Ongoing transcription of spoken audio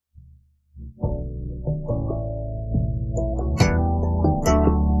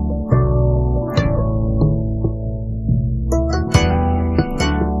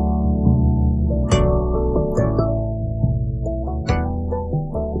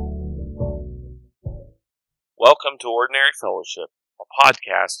Welcome to Ordinary Fellowship, a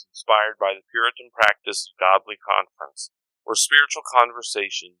podcast inspired by the Puritan practice of godly conference, or spiritual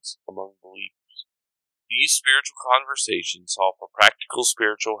conversations among believers. These spiritual conversations offer practical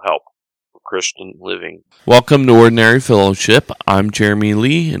spiritual help for Christian living. Welcome to Ordinary Fellowship. I'm Jeremy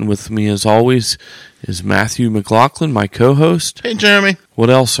Lee, and with me as always is Matthew McLaughlin, my co-host. Hey, Jeremy.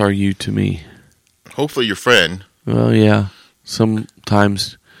 What else are you to me? Hopefully your friend. Well, yeah,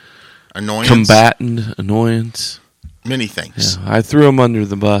 sometimes Annoyance. combatant, annoyance. Many things. Yeah, I threw him under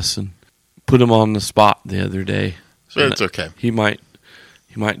the bus and put him on the spot the other day. But it's okay. He might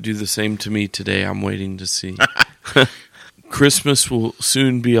do the same to me today. I'm waiting to see. Christmas will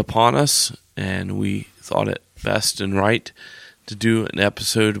soon be upon us, and we thought it best and right to do an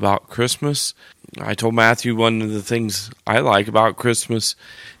episode about Christmas. I told Matthew one of the things I like about Christmas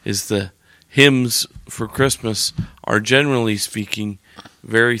is the hymns for Christmas are, generally speaking,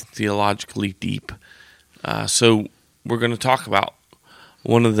 very theologically deep. So we're going to talk about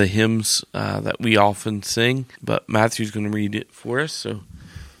one of the hymns that we often sing, but Matthew's going to read it for us, so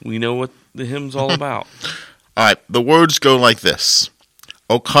we know what the hymn's all about. All right, the words go like this.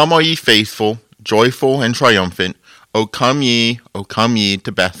 O come, all ye faithful, joyful and triumphant. O come ye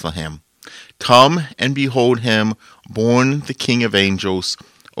to Bethlehem. Come and behold him, born the King of angels.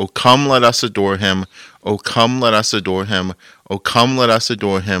 O come, let us adore him. O come, let us adore him. O come, let us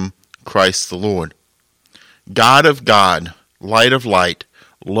adore him, Christ the Lord. God of God, light of light,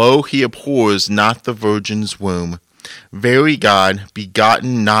 lo, he abhors not the virgin's womb. Very God,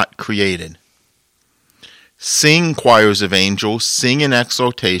 begotten, not created. Sing, choirs of angels, sing in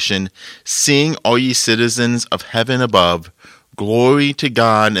exaltation. Sing, all ye citizens of heaven above. Glory to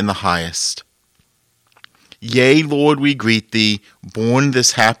God in the highest. Yea, Lord, we greet thee, born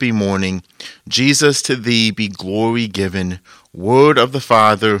this happy morning. Jesus, to thee be glory given. Word of the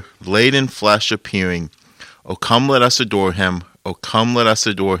Father, laid in flesh appearing. O come, let us adore him. O come, let us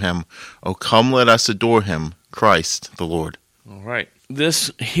adore him. O come, let us adore him, Christ the Lord. All right.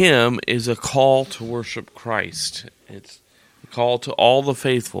 This hymn is a call to worship Christ. It's a call to all the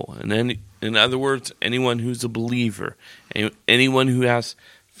faithful. And in other words, anyone who's a believer, anyone who has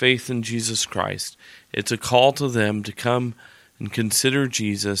faith in Jesus Christ. It's a call to them to come and consider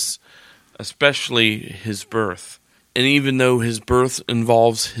Jesus, especially his birth. And even though his birth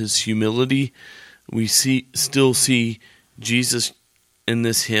involves his humility, we still see Jesus in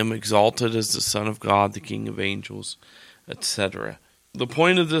this hymn exalted as the Son of God, the King of angels, etc. The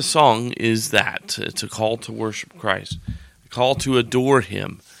point of this song is that it's a call to worship Christ, a call to adore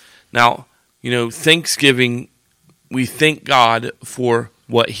him. Now, Thanksgiving, we thank God for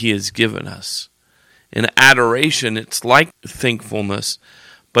what he has given us. In adoration, it's like thankfulness,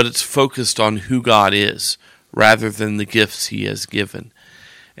 but it's focused on who God is rather than the gifts he has given.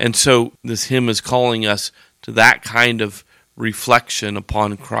 And so this hymn is calling us to that kind of reflection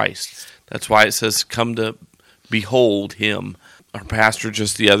upon Christ. That's why it says, come to behold him. Our pastor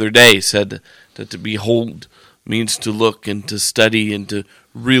just the other day said that to behold means to look and to study and to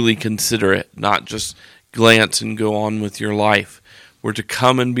really consider it, not just glance and go on with your life. We're to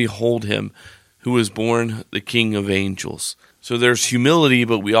come and behold him who was born the King of angels. So there's humility,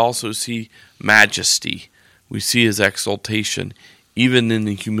 but we also see majesty. We see his exaltation, even in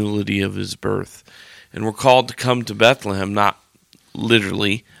the humility of his birth. And we're called to come to Bethlehem, not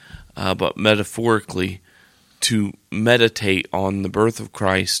literally, but metaphorically, to meditate on the birth of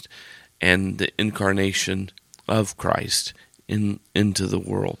Christ and the incarnation of Christ into the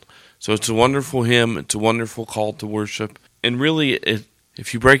world. So it's a wonderful hymn. It's a wonderful call to worship. And really,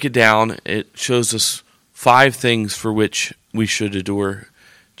 if you break it down, it shows us 5 things for which we should adore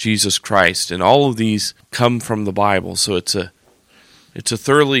Jesus Christ. And all of these come from the Bible. So it's a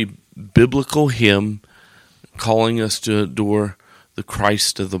thoroughly biblical hymn calling us to adore the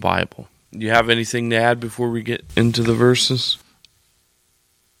Christ of the Bible. Do you have anything to add before we get into the verses?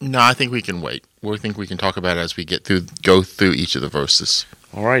 No, I think we can wait. I think we can talk about it as we go through each of the verses.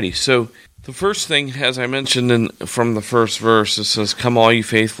 Alrighty, so the first thing, as I mentioned from the first verse, it says, come all ye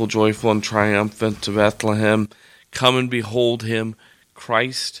faithful, joyful, and triumphant to Bethlehem. Come and behold him,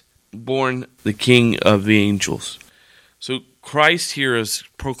 Christ, born the King of the angels. So Christ here is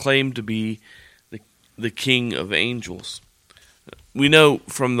proclaimed to be the King of angels. We know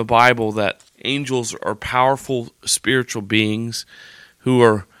from the Bible that angels are powerful spiritual beings who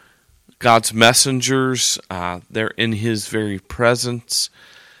are God's messengers. They're in his very presence.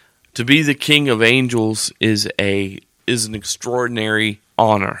 To be the King of angels is an extraordinary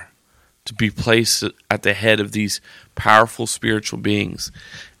honor, to be placed at the head of these powerful spiritual beings.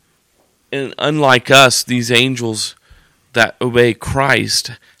 And unlike us, these angels that obey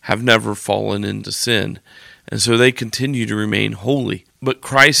Christ have never fallen into sin. And so they continue to remain holy. But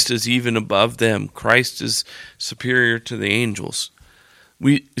Christ is even above them. Christ is superior to the angels.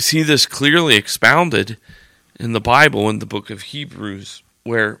 We see this clearly expounded in the Bible in the book of Hebrews,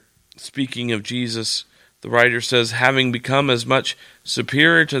 where, speaking of Jesus, the writer says, having become as much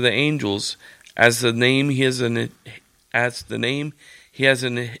superior to the angels as the name he has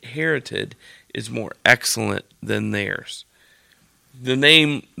inherited is more excellent than theirs. The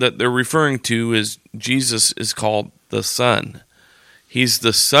name that they're referring to is Jesus is called the Son. He's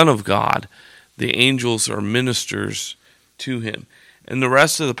the Son of God. The angels are ministers to him. And the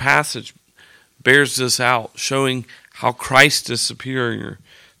rest of the passage bears this out, showing how Christ is superior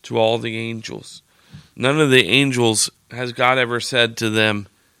to all the angels. None of the angels has God ever said to them,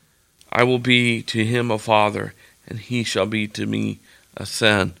 I will be to him a father, and he shall be to me a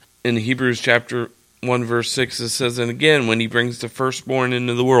son. In Hebrews chapter 1 verse 6 it says, and again, when he brings the firstborn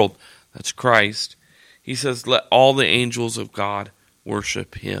into the world, that's Christ, he says, let all the angels of God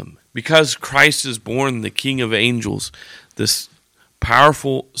worship him. Because Christ is born the King of angels, this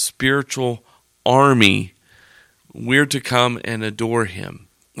powerful spiritual army, we're to come and adore him.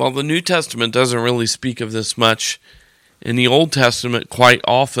 While the New Testament doesn't really speak of this much, in the Old Testament, quite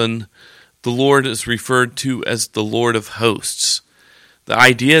often, the Lord is referred to as the Lord of hosts. The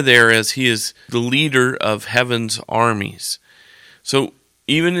idea there is he is the leader of heaven's armies. So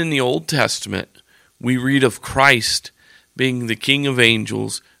even in the Old Testament, we read of Christ being the King of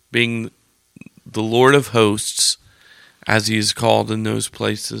angels, being the Lord of hosts, as he is called in those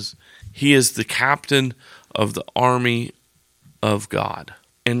places. He is the captain of the army of God.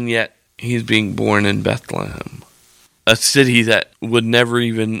 And yet he's being born in Bethlehem, a city that we'd never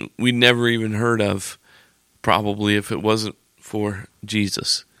even heard of, probably, if it wasn't for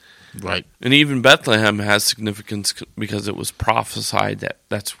Jesus. Right. And even Bethlehem has significance because it was prophesied that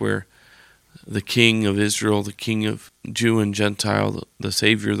that's where the King of Israel, the King of Jew and Gentile, the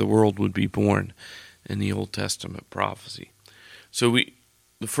Savior of the world would be born in the Old Testament prophecy. So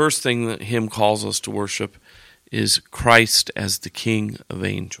the first thing that hymn calls us to worship is Christ as the King of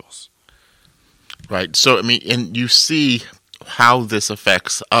angels. Right. So, and you see how this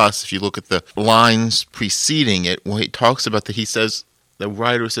affects us if you look at the lines preceding it. When he talks about that, he says, the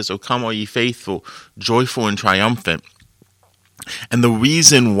writer says, O come, all ye faithful, joyful and triumphant. And the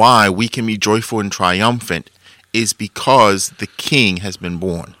reason why we can be joyful and triumphant is because the King has been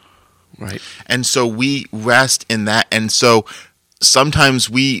born. Right. And so we rest in that. And so sometimes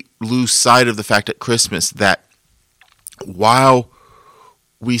we lose sight of the fact at Christmas that while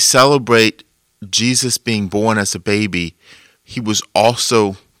we celebrate Jesus being born as a baby, he was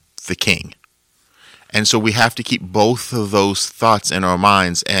also the King. And so we have to keep both of those thoughts in our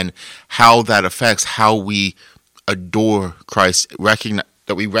minds and how that affects how we adore Christ,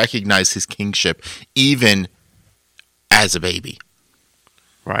 that we recognize his kingship even as a baby.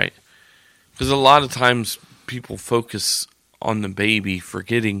 Right. Because a lot of times people focus on the baby,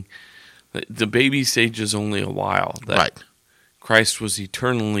 forgetting that the baby stage is only a while. That right. Christ was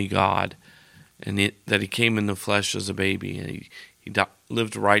eternally God, and that he came in the flesh as a baby, and he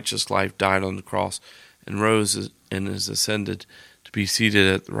lived a righteous life, died on the cross, and rose and is ascended to be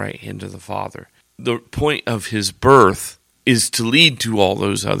seated at the right hand of the Father. The point of his birth is to lead to all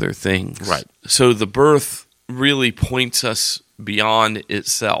those other things. Right. So the birth really points us beyond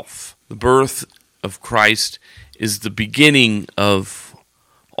itself. The birth of Christ is the beginning of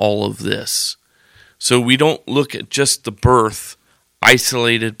all of this. So we don't look at just the birth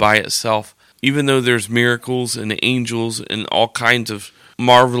isolated by itself, even though there's miracles and angels and all kinds of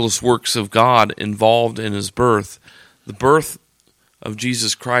marvelous works of God involved in his birth. The birth of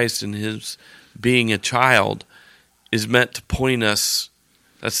Jesus Christ and his being a child is meant to point us,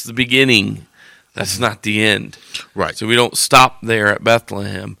 that's the beginning, that's not the end. Right. So we don't stop there at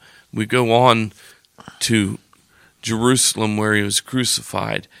Bethlehem. We go on to Jerusalem where he was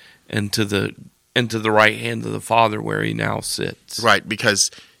crucified and to the right hand of the Father where he now sits. Right, because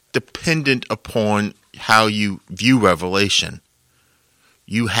dependent upon how you view Revelation,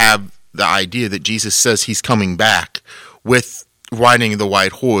 you have the idea that Jesus says he's coming back with riding the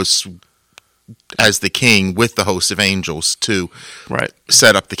white horse as the king with the host of angels to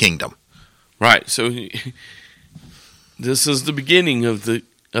set up the kingdom. Right. So this is the beginning of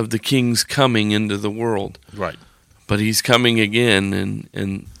the king's coming into the world. Right. But he's coming again,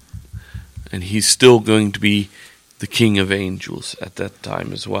 and he's still going to be the King of angels at that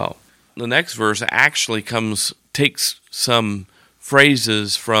time as well. The next verse actually takes some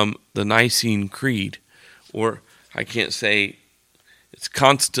phrases from the Nicene Creed, or I can't say it's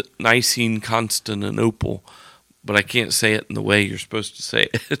Nicene Constantinople, but I can't say it in the way you're supposed to say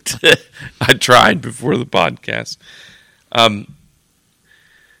it. I tried before the podcast.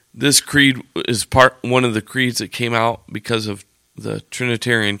 This creed is one of the creeds that came out because of the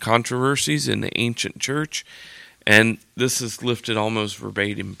Trinitarian controversies in the ancient church, and this is lifted almost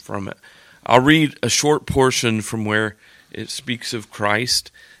verbatim from it. I'll read a short portion from where it speaks of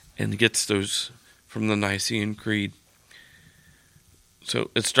Christ and gets those from the Nicene Creed. So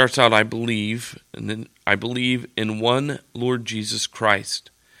it starts out, I believe, and then I believe in one Lord Jesus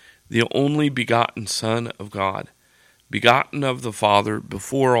Christ, the only begotten Son of God, begotten of the Father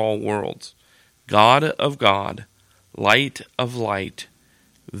before all worlds, God of God, light of light,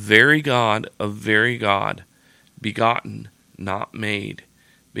 very God of very God, begotten, not made,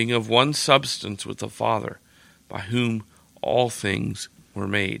 being of one substance with the Father, by whom all things were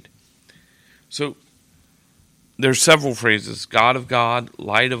made. So there's several phrases: God of God,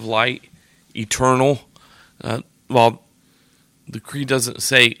 light of light, eternal. While the creed doesn't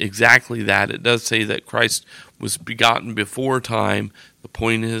say exactly that, it does say that Christ was begotten before time. The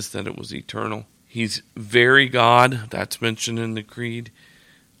point is that it was eternal. He's very God, that's mentioned in the creed,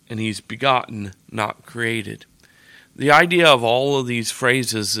 and he's begotten, not created. The idea of all of these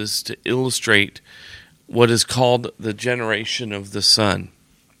phrases is to illustrate what is called the generation of the Son.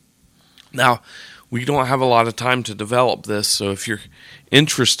 Now, we don't have a lot of time to develop this, so if you're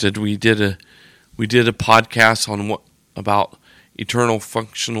interested, we did a podcast on about eternal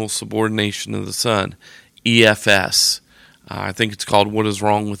functional subordination of the Son, EFS. I think it's called "What is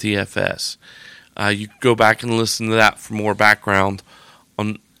Wrong with EFS." You can go back and listen to that for more background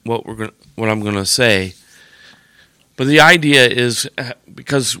on what I'm going to say. But the idea is,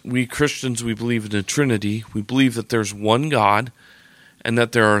 because we Christians, we believe in the Trinity, we believe that there's one God, and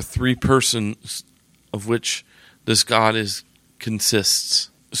that there are three persons of which this God consists.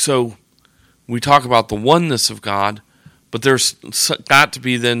 So we talk about the oneness of God, but there's got to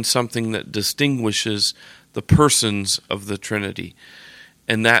be then something that distinguishes the persons of the Trinity.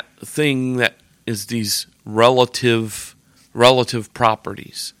 And that thing that is these relative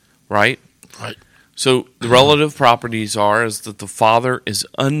properties, right? Right. So the relative properties is that the Father is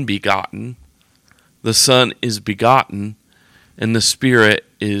unbegotten, the Son is begotten, and the Spirit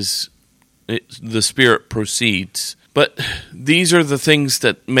proceeds. But these are the things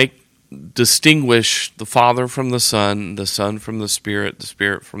that distinguish the Father from the Son from the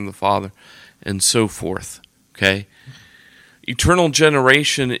Spirit from the Father, and so forth. Okay? Eternal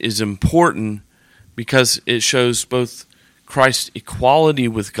generation is important because it shows both Christ's equality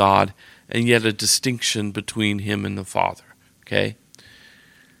with God and yet a distinction between him and the Father. Okay?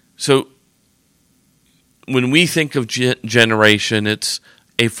 So when we think of generation, it's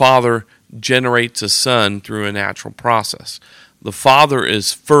a father generates a son through a natural process. The Father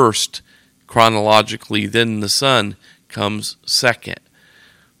is first chronologically, then the Son comes second.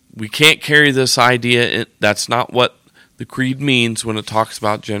 We can't carry this idea. That's not what the creed means when it talks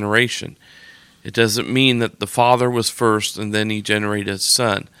about generation. It doesn't mean that the Father was first and then he generated a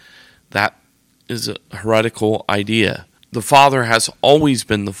Son. That is a heretical idea. The Father has always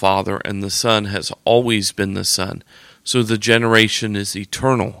been the Father, and the Son has always been the Son. So the generation is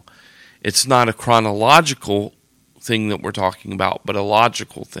eternal. It's not a chronological thing that we're talking about, but a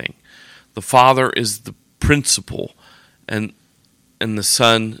logical thing. The Father is the principle, and the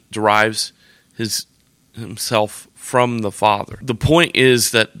Son derives himself from the Father. The point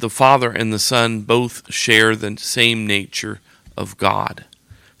is that the Father and the Son both share the same nature of God.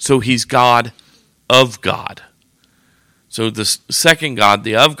 So he's God of God. So the second God,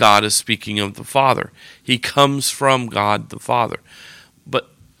 the of God, is speaking of the Father. He comes from God the Father, but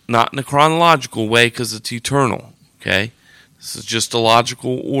not in a chronological way because it's eternal. Okay? This is just a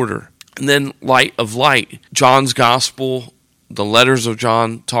logical order. And then light of light. John's Gospel, the letters of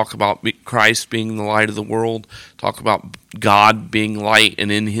John talk about Christ being the light of the world, talk about God being light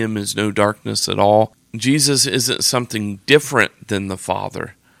and in him is no darkness at all. Jesus isn't something different than the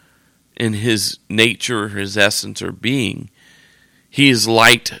Father in his nature, his essence, or being. He is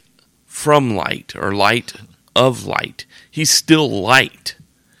light from light, or light of light. He's still light,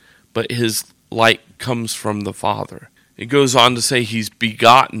 but his light comes from the Father. It goes on to say he's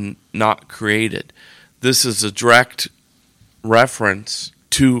begotten, not created. This is a direct reference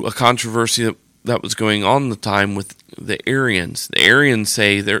to a controversy that was going on at the time with the Arians. The Arians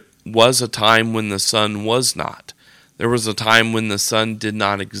say there was a time when the Son was not. There was a time when the Son did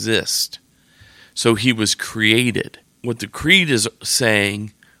not exist. So he was created. What the creed is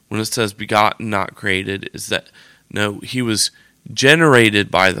saying when it says begotten, not created, is that no, he was generated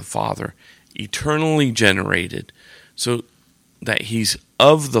by the Father, eternally generated, so that he's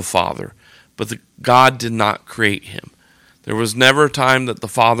of the Father, but God did not create him. There was never a time that the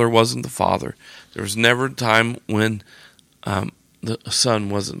Father wasn't the Father. There was never a time when the Son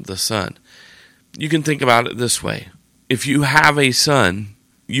wasn't the Son. You can think about it this way. If you have a son,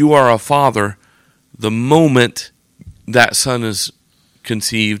 you are a father the moment that son is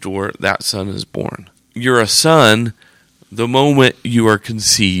conceived or that son is born. You're a son the moment you are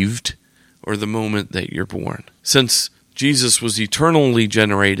conceived or the moment that you're born. Since Jesus was eternally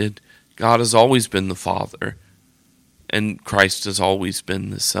generated, God has always been the Father, and Christ has always been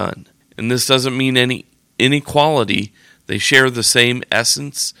the Son. And this doesn't mean any inequality. They share the same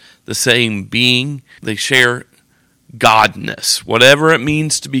essence, the same being. They share godness. Whatever it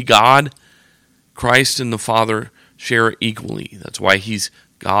means to be God, Christ and the Father share it equally. That's why he's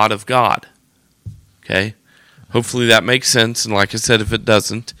God of God. Okay? Hopefully that makes sense. And like I said, if it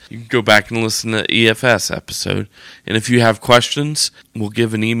doesn't, you can go back and listen to the EFS episode. And if you have questions, we'll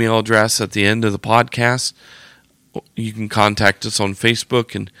give an email address at the end of the podcast. You can contact us on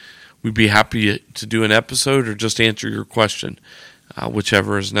Facebook, and we'd be happy to do an episode or just answer your question,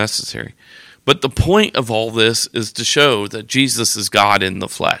 whichever is necessary. But the point of all this is to show that Jesus is God in the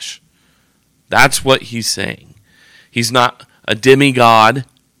flesh. That's what he's saying. He's not a demigod.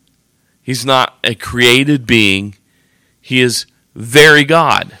 He's not a created being. He is very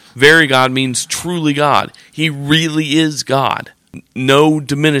God. Very God means truly God. He really is God. No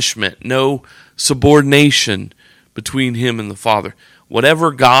diminishment, no subordination between him and the Father.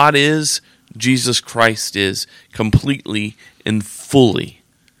 Whatever God is, Jesus Christ is completely and fully.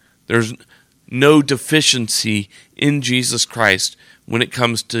 There's no deficiency in Jesus Christ when it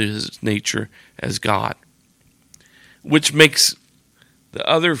comes to his nature as God. Which makes the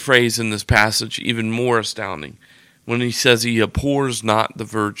other phrase in this passage even more astounding when he says he abhors not the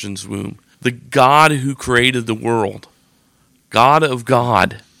virgin's womb. The God who created the world, God of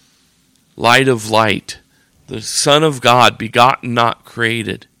God, light of light, the Son of God, begotten, not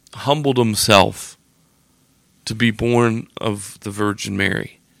created, humbled himself to be born of the Virgin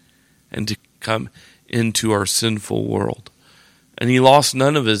Mary and to come into our sinful world. And he lost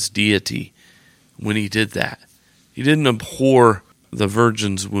none of his deity when he did that. He didn't abhor the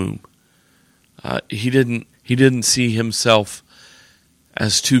Virgin's womb. He didn't see himself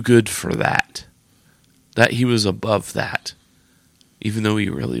as too good for that. That he was above that, even though he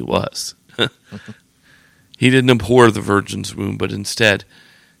really was. He didn't abhor the Virgin's womb, but instead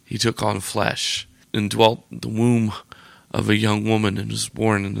he took on flesh and dwelt in the womb of a young woman and was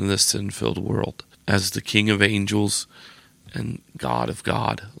born into this sin-filled world as the King of angels and God of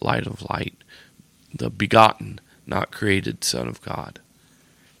God, light of light, the begotten, not created Son of God.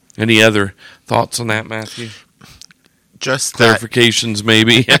 Any other thoughts on that, Matthew? Just clarifications,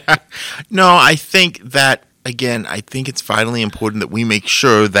 maybe? No, I think that, again, I think it's vitally important that we make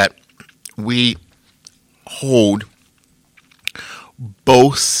sure that we hold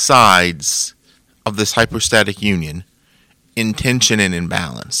both sides of this hypostatic union in tension and in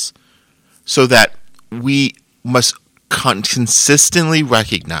balance, so that we must consistently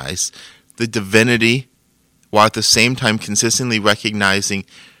recognize the divinity while at the same time consistently recognizing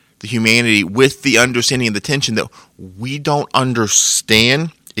the humanity with the understanding of the tension that we don't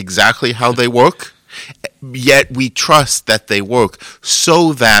understand exactly how they work, yet we trust that they work,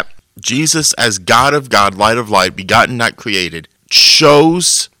 so that Jesus, as God of God, light of light, begotten, not created,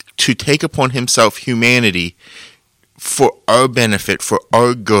 chose to take upon himself humanity for our benefit, for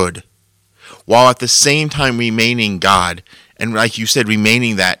our good, while at the same time remaining God, and like you said,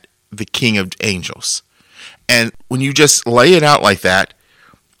 remaining that the King of angels. And when you just lay it out like that,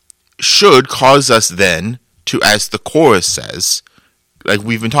 should cause us then to, as the chorus says, like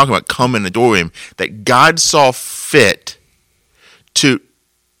we've been talking about, come and adore him, that God saw fit to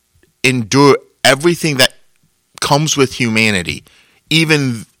endure everything that comes with humanity,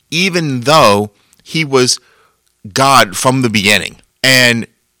 even though he was God from the beginning. And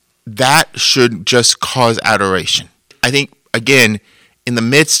that should just cause adoration. I think, again, in the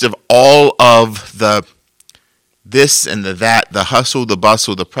midst of all of the this and the that, the hustle, the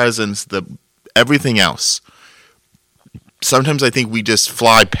bustle, the presents, the everything else, sometimes I think we just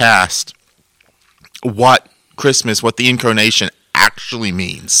fly past what Christmas, what the incarnation actually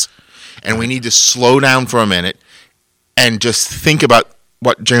means. And we need to slow down for a minute and just think about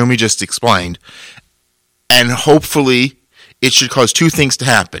what Jeremy just explained. And hopefully it should cause two things to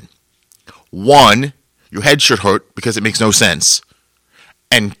happen. One, your head should hurt because it makes no sense.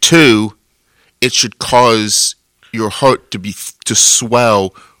 And two, it should cause your heart to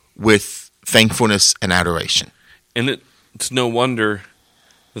swell with thankfulness and adoration. And it's no wonder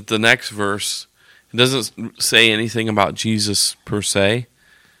that the next verse, it doesn't say anything about Jesus per se,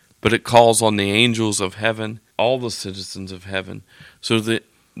 but it calls on the angels of heaven, all the citizens of heaven. So the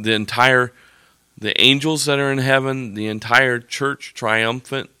angels that are in heaven, the entire church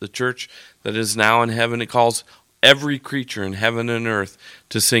triumphant, the church that is now in heaven, it calls every creature in heaven and earth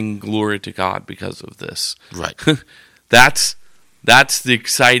to sing glory to God because of this. Right. That's the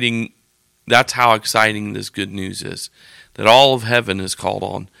exciting. That's how exciting this good news is. That all of heaven is called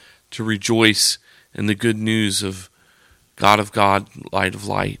on to rejoice in the good news of God, light of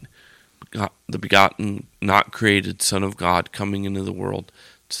light, the begotten, not created Son of God coming into the world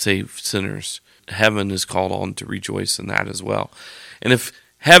to save sinners. Heaven is called on to rejoice in that as well. And if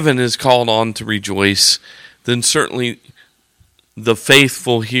heaven is called on to rejoice, then certainly the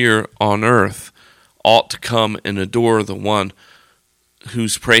faithful here on earth ought to come and adore the one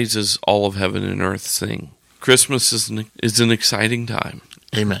whose praises all of heaven and earth sing. Christmas is an exciting time.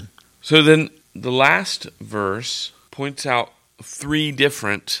 Amen. So then the last verse points out 3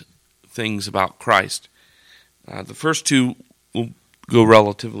 different things about Christ. The first 2 will go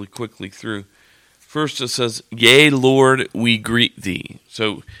relatively quickly through. First it says, "Yea, Lord, we greet thee."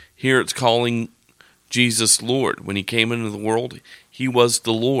 So here it's calling Jesus Lord. When he came into the world, he was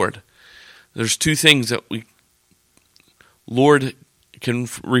the Lord. There's 2 things that Lord can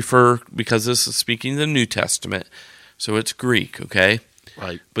refer, because this is speaking the New Testament, so it's Greek, okay?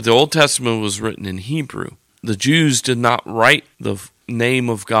 Right. But the Old Testament was written in Hebrew. The Jews did not write the name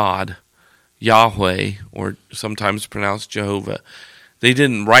of God, Yahweh, or sometimes pronounced Jehovah. They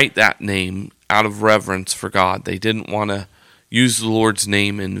didn't write that name out of reverence for God. They didn't want to use the Lord's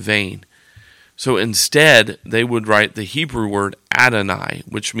name in vain. So instead, they would write the Hebrew word Adonai,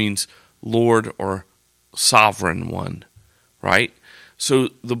 which means Lord or sovereign one, right? So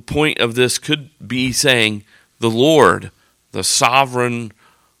the point of this could be saying the Lord, the sovereign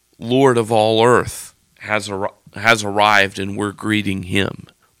Lord of all earth, has arrived and we're greeting him.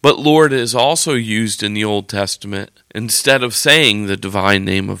 But Lord is also used in the Old Testament. Instead of saying the divine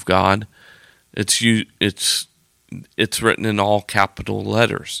name of God, it's written in all capital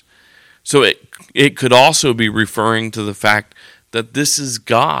letters. So it could also be referring to the fact that this is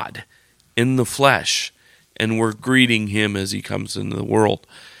God in the flesh, and we're greeting him as he comes into the world.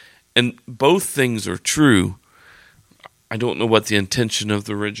 And both things are true. I don't know what the intention of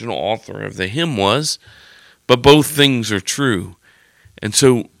the original author of the hymn was, but both things are true. And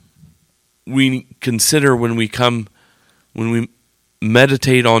so we consider when we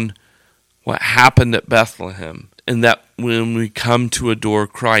meditate on what happened at Bethlehem, and that when we come to adore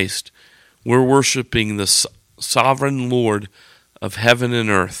Christ, we're worshiping the sovereign Lord of heaven and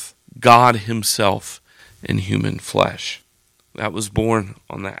earth, God himself in human flesh. That was born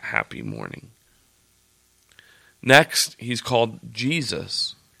on that happy morning. Next, he's called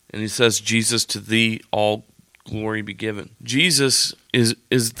Jesus, and he says, "Jesus, to thee all glory be given." Jesus is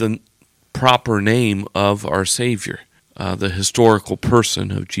the proper name of our Savior, the historical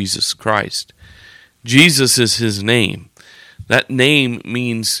person of Jesus Christ. Jesus is his name. That name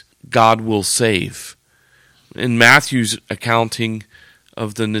means God will save. In Matthew's accounting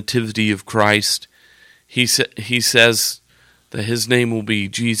of the nativity of Christ, he says that his name will be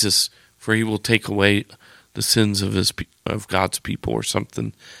Jesus, for he will take away the sins of God's people, or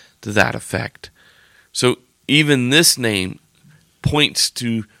something to that effect. So even this name points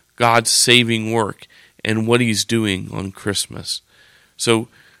to God's saving work and what he's doing on Christmas. So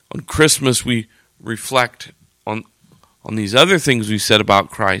on Christmas we reflect on these other things we said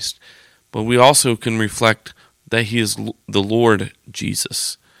about Christ, but we also can reflect that he is the Lord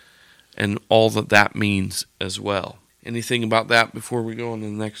Jesus and all that means as well. Anything about that before we go on to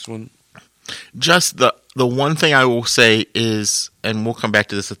the next one? Just the one thing I will say is, and we'll come back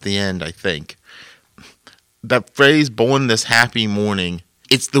to this at the end, I think, that phrase, "born this happy morning,"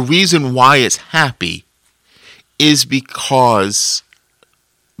 it's the reason why it's happy is because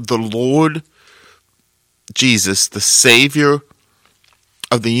the Lord Jesus, the Savior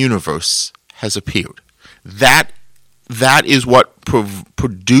of the universe, has appeared. That is what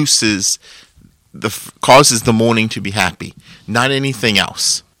causes the morning to be happy, not anything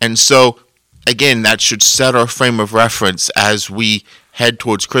else. And so, again, that should set our frame of reference as we head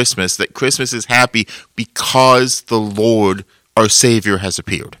towards Christmas, that Christmas is happy because the Lord, our Savior, has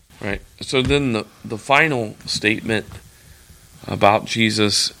appeared. Right. So then the final statement about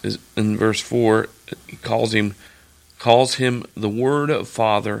Jesus is in verse 4. He calls him the Word of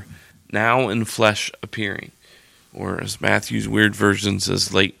Father, now in flesh appearing. Or as Matthew's weird version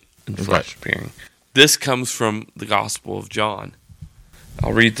says, late in flesh appearing. This comes from the Gospel of John.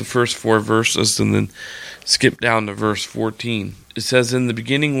 I'll read the first 4 verses and then skip down to verse 14. It says, "In the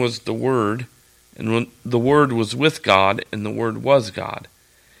beginning was the Word, and when the Word was with God, and the Word was God.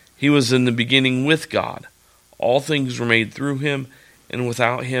 He was in the beginning with God. All things were made through him, and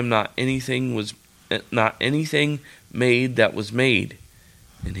without him not anything made that was made.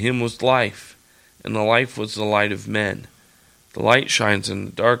 In him was life, and the life was the light of men. The light shines in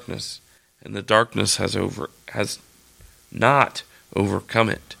the darkness, and the darkness has not overcome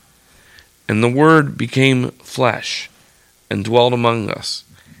it. And the Word became flesh and dwelt among us,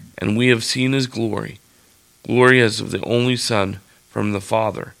 and we have seen his glory, glory as of the only Son from the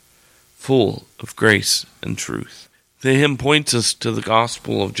Father, full of grace and truth. The hymn points us to the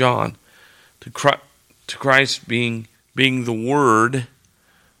Gospel of John, to Christ being the Word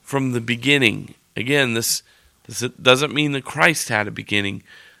from the beginning. Again, this doesn't mean that Christ had a beginning,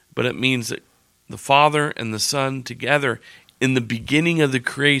 but it means that the Father and the Son together in the beginning of the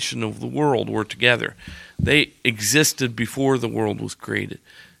creation of the world were together. They existed before the world was created.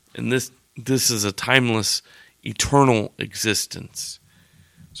 And this is a timeless, eternal existence.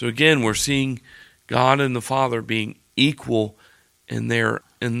 So again, we're seeing God and the Father being equal in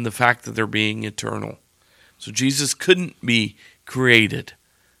the fact that they're being eternal. So Jesus couldn't be created.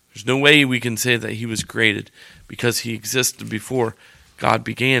 There's no way we can say that he was created because he existed before God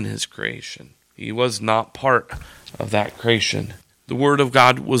began his creation. He was not part of that creation. The Word of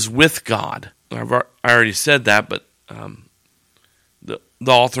God was with God. I already said that, but the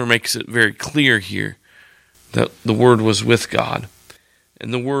author makes it very clear here that the Word was with God.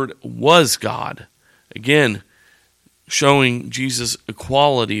 And the Word was God. Again, showing Jesus'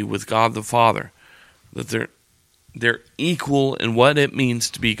 equality with God the Father. That they're equal in what it means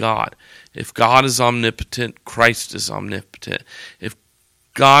to be God. If God is omnipotent, Christ is omnipotent. If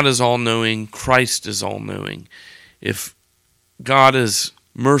God is all-knowing, Christ is all-knowing. If God is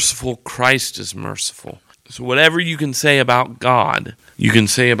merciful, Christ is merciful. So whatever you can say about God, you can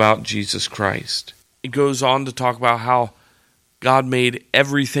say about Jesus Christ. It goes on to talk about how God made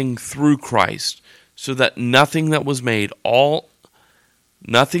everything through Christ, so that anything that was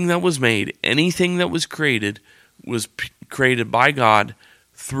created was created by God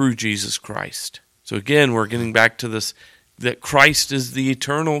through Jesus Christ. So again, we're getting back to this, that Christ is the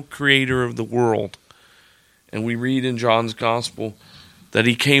eternal creator of the world. And we read in John's Gospel that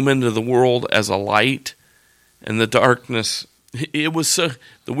he came into the world as a light, and the darkness. It was the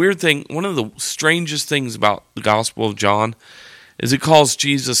weird thing, one of the strangest things about the Gospel of John is it calls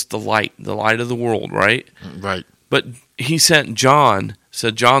Jesus the light of the world, right? Right. But he said John's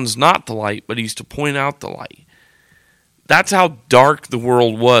not the light, but he's to point out the light. That's how dark the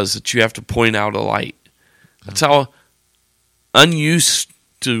world was, that you have to point out a light. That's how unused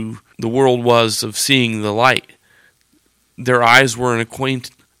to the world was of seeing the light. Their eyes were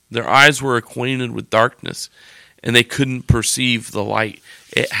acquainted with darkness, and they couldn't perceive the light.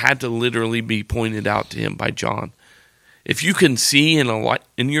 It had to literally be pointed out to him by John. If you can see in a light,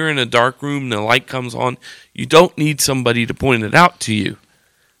 and you're in a dark room and the light comes on, you don't need somebody to point it out to you.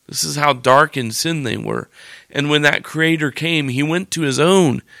 This is how dark in sin they were. And when that Creator came, he went to his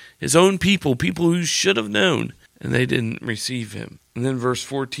own people who should have known, and they didn't receive him. And then verse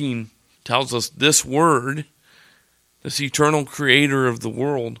 14 tells us this Word, this eternal Creator of the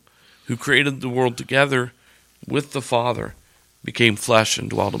world, who created the world together with the Father, became flesh and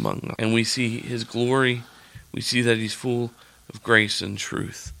dwelt among us. And we see his glory. We see that he's full of grace and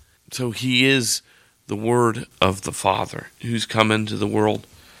truth. So he is the Word of the Father who's come into the world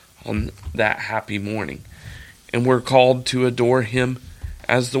on that happy morning. And we're called to adore him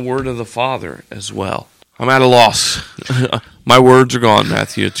as the Word of the Father as well. I'm at a loss. My words are gone,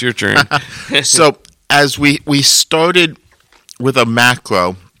 Matthew. It's your turn. So as we started with a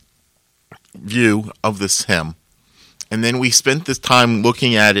macro view of this hymn, and then we spent this time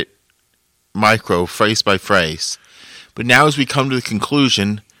looking at it micro, phrase by phrase. But now as we come to the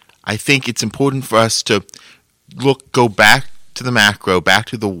conclusion, I think it's important for us to go back to the macro, back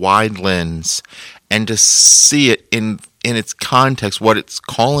to the wide lens, and to see it in its context. What it's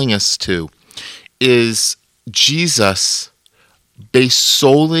calling us to is Jesus based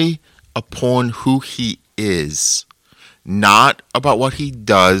solely upon who he is. Not about what he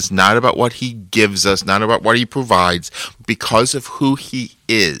does, not about what he gives us, not about what he provides, because of who he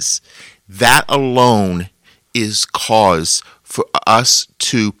is. That alone is cause for us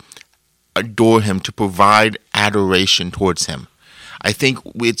to adore him, to provide adoration towards him. I think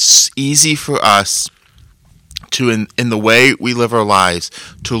it's easy for us to, in the way we live our lives,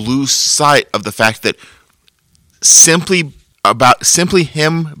 to lose sight of the fact that simply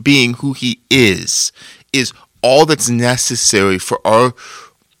him being who he is all that's necessary for our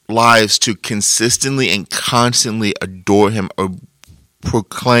lives to consistently and constantly adore him or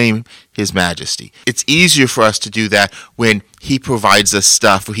proclaim his majesty. It's easier for us to do that when he provides us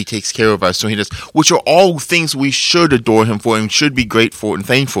stuff, or he takes care of us, or he does, which are all things we should adore him for and should be grateful and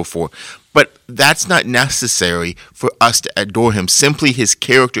thankful for. But that's not necessary for us to adore him. Simply his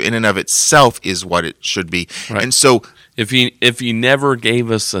character in and of itself is what it should be. Right. And so if he never gave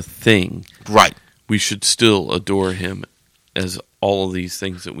us a thing, right, we should still adore him as all of these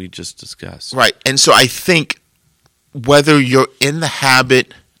things that we just discussed. Right. And so I think whether you're in the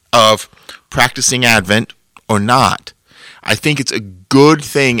habit of practicing Advent or not, I think it's a good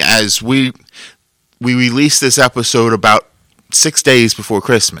thing as we release this episode about 6 days before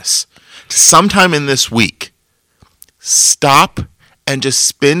Christmas. Sometime in this week, stop and just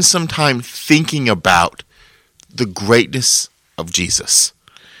spend some time thinking about the greatness of Jesus.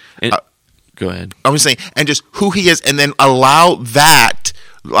 And, go ahead. I'm saying, and just who he is, and then allow that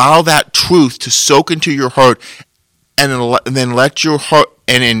truth to soak into your heart, and then let your heart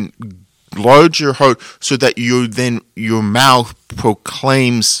and enlarge your heart so that your mouth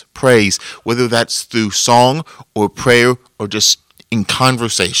proclaims praise, whether that's through song or prayer or just in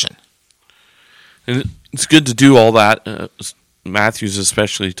conversation. And it's good to do all that. Matthew's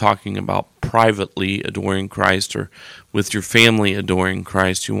especially talking about privately adoring Christ or with your family adoring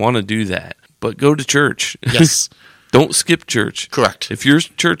Christ. You want to do that, but go to church. Yes. Don't skip church. Correct. If your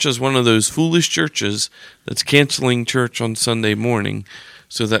church is one of those foolish churches that's canceling church on Sunday morning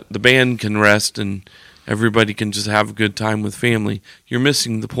so that the band can rest and everybody can just have a good time with family, you're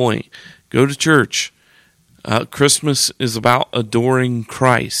missing the point. Go to church. Christmas is about adoring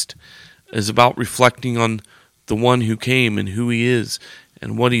Christ. Is about reflecting on the one who came and who he is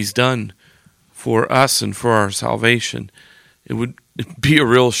and what he's done for us and for our salvation. It would be a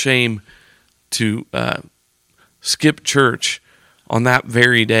real shame to skip church on that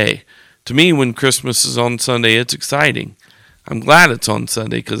very day. To me, when Christmas is on Sunday, it's exciting. I'm glad it's on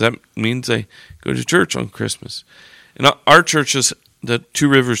Sunday because that means I go to church on Christmas. And our church is the Two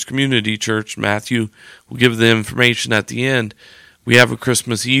Rivers Community Church. Matthew will give the information at the end. We have a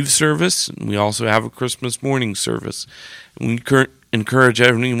Christmas Eve service, and we also have a Christmas morning service. And we encourage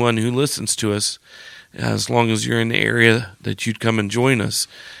everyone who listens to us, as long as you're in the area, that you'd come and join us,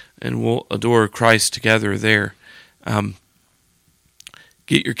 and we'll adore Christ together there.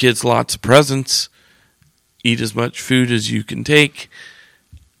 Get your kids lots of presents, eat as much food as you can take,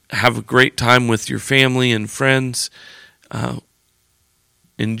 have a great time with your family and friends,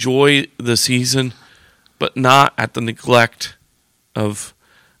 enjoy the season, but not at the neglect of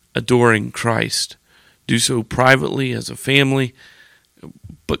adoring Christ. Do so privately as a family,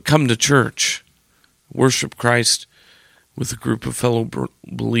 but come to church. Worship Christ with a group of fellow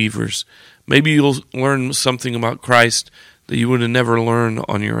believers. Maybe you'll learn something about Christ that you would have never learned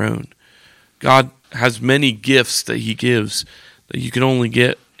on your own. God has many gifts that he gives that you can only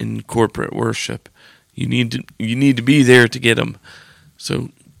get in corporate worship. You need to be there to get them. So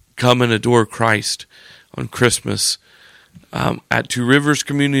come and adore Christ on Christmas at Two Rivers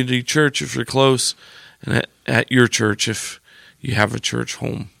Community Church if you're close, and at your church if you have a church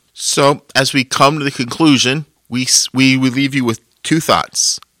home. So as we come to the conclusion, we leave you with two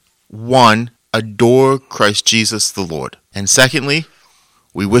thoughts. One, adore Christ Jesus the Lord. And secondly,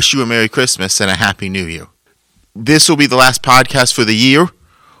 we wish you a Merry Christmas and a Happy New Year. This will be the last podcast for the year.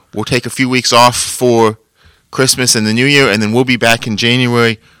 We'll take a few weeks off for Christmas and the New Year, and then we'll be back in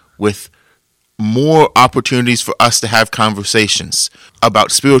January with more opportunities for us to have conversations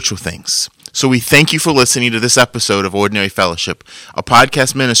about spiritual things. So we thank you for listening to this episode of Ordinary Fellowship, a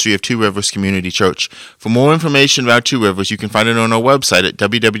podcast ministry of Two Rivers Community Church. For more information about Two Rivers, you can find it on our website at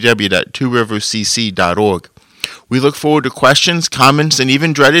www.tworiverscc.org. We look forward to questions, comments, and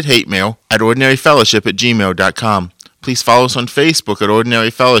even dreaded hate mail at ordinaryfellowship@gmail.com. Please follow us on Facebook at Ordinary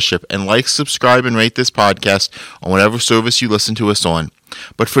Fellowship and like, subscribe, and rate this podcast on whatever service you listen to us on.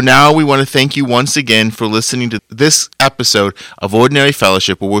 But for now, we want to thank you once again for listening to this episode of Ordinary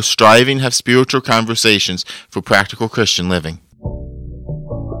Fellowship, where we're striving to have spiritual conversations for practical Christian living.